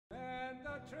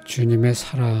주님의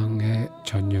사랑에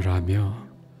전율하며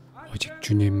오직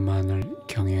주님만을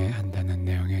경외한다는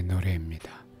내용의 노래입니다.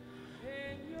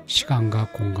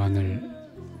 시간과 공간을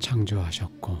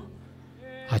창조하셨고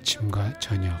아침과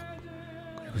저녁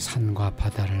그리고 산과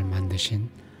바다를 만드신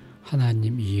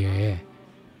하나님 이외에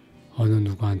어느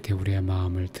누구한테 우리의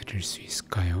마음을 드릴 수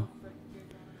있을까요?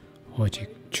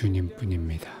 오직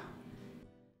주님뿐입니다.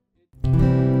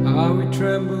 I will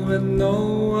tremble with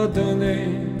no other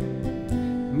name.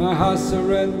 My heart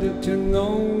surrendered to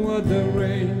no other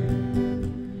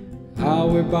reign. I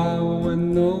will bow with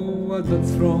no other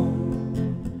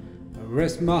throne. I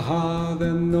rest my heart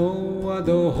and no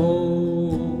other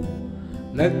hold.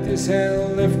 Let this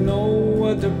hand lift no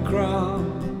other crown.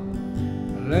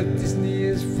 Let these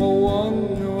knees fall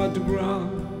on no other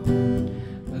ground.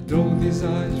 I draw these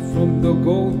eyes from the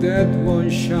gold that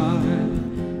once shine.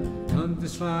 Turn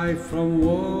this life from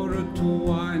water to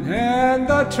wine. And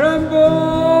I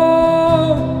tremble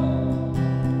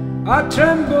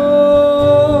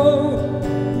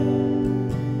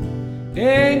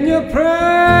in your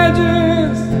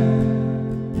presence,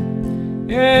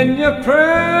 in your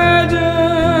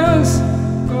presence.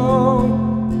 Oh,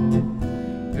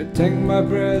 you take my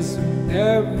breath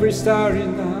every starry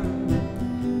night.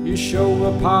 You show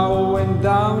a power in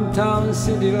downtown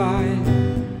city light.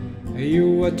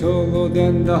 You are taller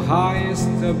than the highest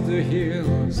of the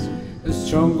hills,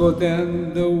 stronger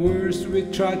than the worst we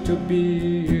try to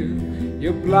be.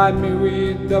 You blind me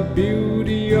with the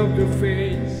beauty of your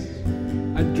face.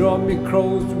 Draw me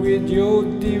close with your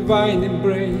divine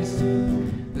embrace.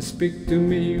 Speak to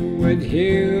me with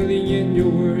healing in your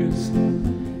words.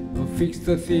 Fix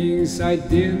the things I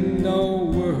didn't know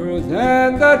were hurt.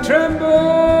 And I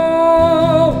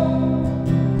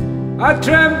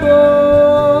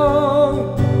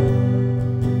tremble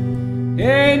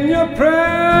in your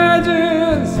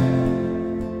presence,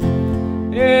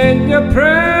 in your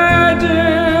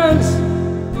presence.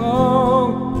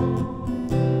 Oh,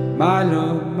 my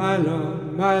Lord, my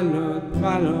Lord, my Lord,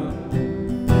 my Lord,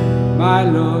 my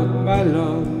Lord, my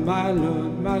Lord, my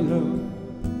Lord, my Lord,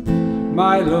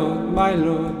 my Lord, my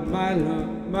Lord, my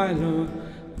Lord, my Lord.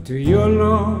 To your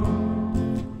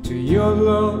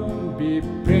Lord be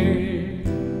praised.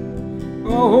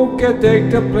 Oh, who can take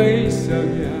the place of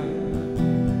Yah?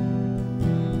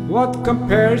 What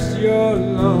compares your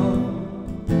love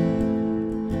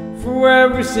for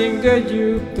everything that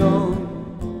you've done?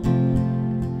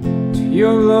 To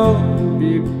your Lord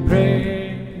be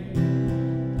praised.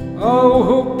 Oh,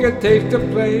 who can take the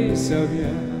place of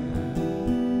Yah?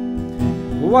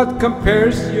 What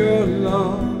compares your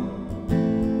love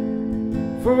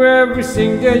for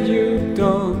everything that you've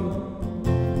done?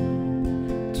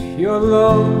 To your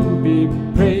Lord be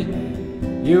praised.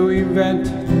 You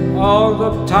invented all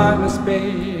of time and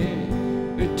space.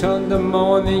 You turned the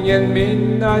morning and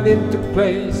midnight into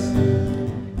place.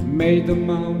 Made the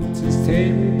mountains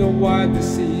tame the wild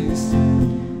seas.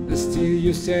 Still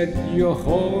you said you're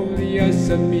holy as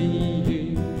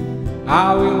me.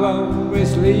 I will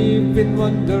always live in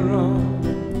wonder of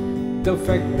the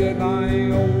fact that I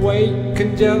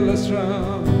awaken jealous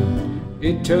love.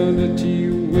 Eternity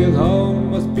will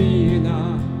almost be enough.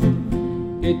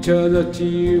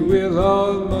 Eternity will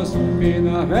almost be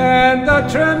enough. And I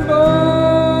tremble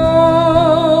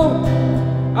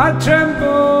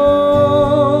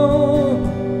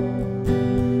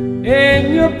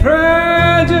in your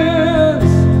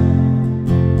presence,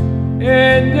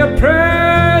 in your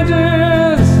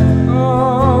presence.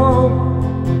 Oh,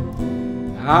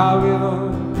 I will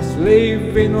always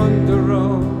live in wonder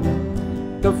of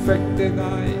the fact that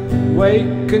I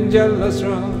awaken jealous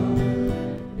love.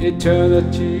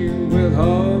 Eternity will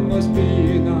almost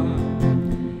be enough.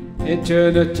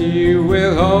 Eternity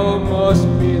will almost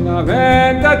be enough.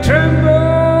 And I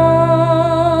tremble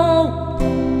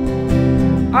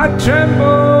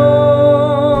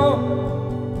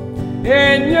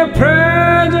in your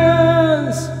presence.